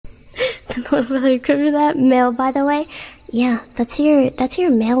Remember that male, by the way? Yeah, that's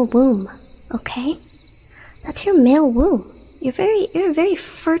your male womb, okay? That's your male womb. You're a very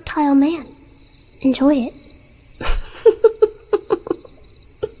fertile man. Enjoy it.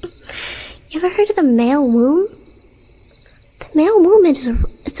 You ever heard of the male womb? The male womb it's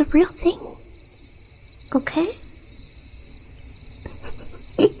a real thing. Okay?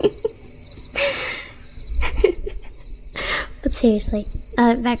 But seriously,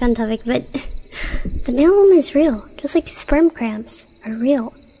 back on topic, but the male womb is real, just like sperm cramps are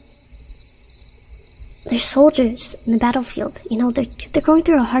real. They're soldiers in the battlefield, you know, they're going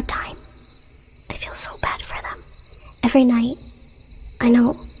through a hard time. I feel so bad for them. Every night, I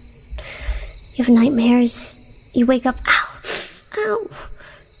know, you have nightmares, you wake up, ow,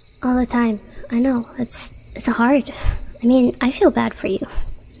 all the time. I know, it's hard. I mean, I feel bad for you.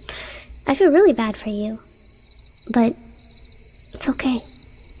 I feel really bad for you. But it's okay.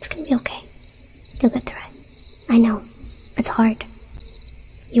 It's gonna be okay. You'll get through it. I know. It's hard.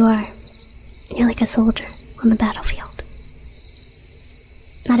 You're like a soldier on the battlefield.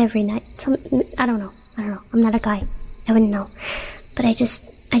 Not every night. I don't know. I'm not a guy. I wouldn't know. But I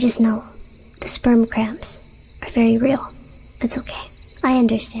just know the sperm cramps are very real. It's okay. I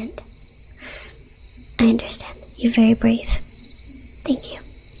understand. You're very brave. Thank you.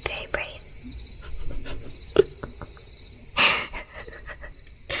 Very brave.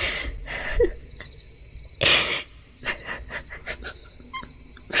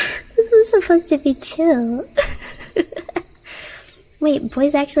 This was supposed to be chill. Wait,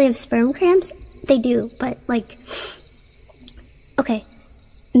 boys actually have sperm cramps? They do, but like... Okay,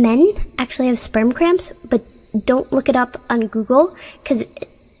 men actually have sperm cramps, but don't look it up on Google, because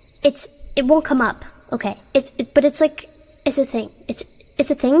it won't come up, okay? But it's like, it's a thing.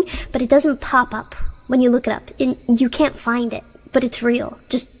 It's a thing, but it doesn't pop up when you look it up. You can't find it, but it's real.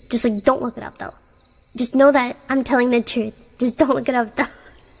 Just like, don't look it up, though. Just know that I'm telling the truth. Just don't look it up, though.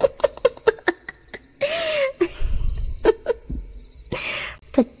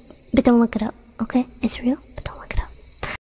 But don't look it up, okay? It's real.